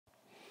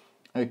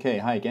Okay,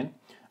 hi again.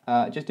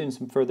 Just doing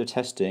some further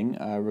testing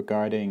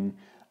regarding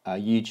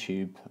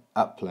YouTube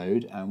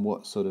upload and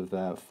what sort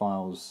of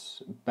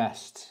files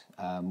best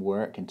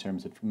work in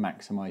terms of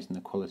maximizing the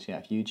quality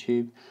out of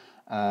YouTube.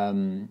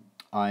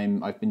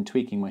 I've been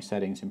tweaking my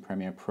settings in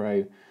Premiere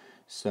Pro,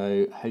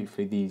 so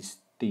hopefully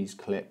these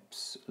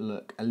clips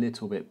look a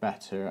little bit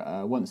better.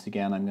 Once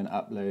again, I'm going to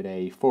upload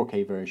a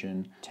 4K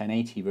version,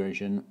 1080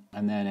 version,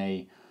 and then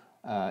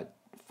a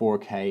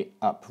 4K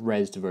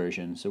up-resed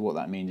version. So what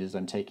that means is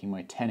I'm taking my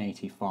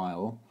 1080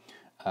 file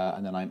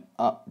and then I'm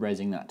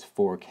up-resing that to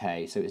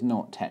 4K. So it's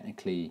not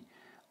technically,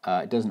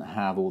 it doesn't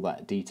have all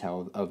that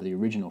detail of the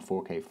original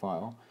 4K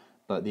file,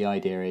 but the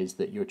idea is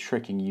that you're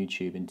tricking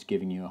YouTube into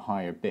giving you a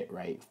higher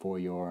bitrate for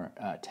your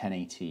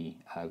 1080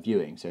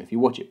 viewing. So if you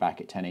watch it back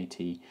at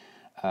 1080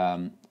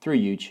 through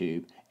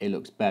YouTube, it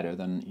looks better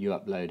than you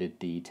uploaded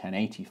the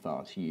 1080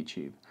 file to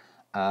YouTube.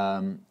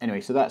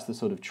 Anyway, so that's the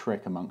sort of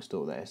trick amongst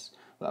all this.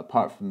 But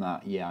apart from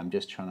that, yeah, I'm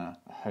just trying to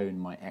hone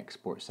my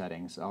export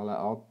settings.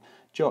 I'll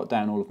jot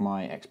down all of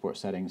my export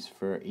settings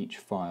for each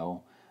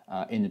file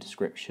in the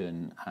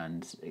description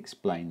and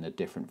explain the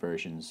different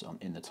versions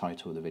in the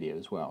title of the video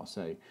as well.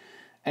 So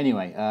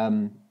anyway,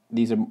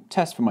 these are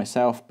tests for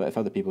myself, but if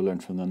other people learn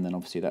from them, then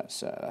obviously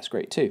that's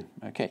great too.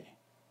 Okay.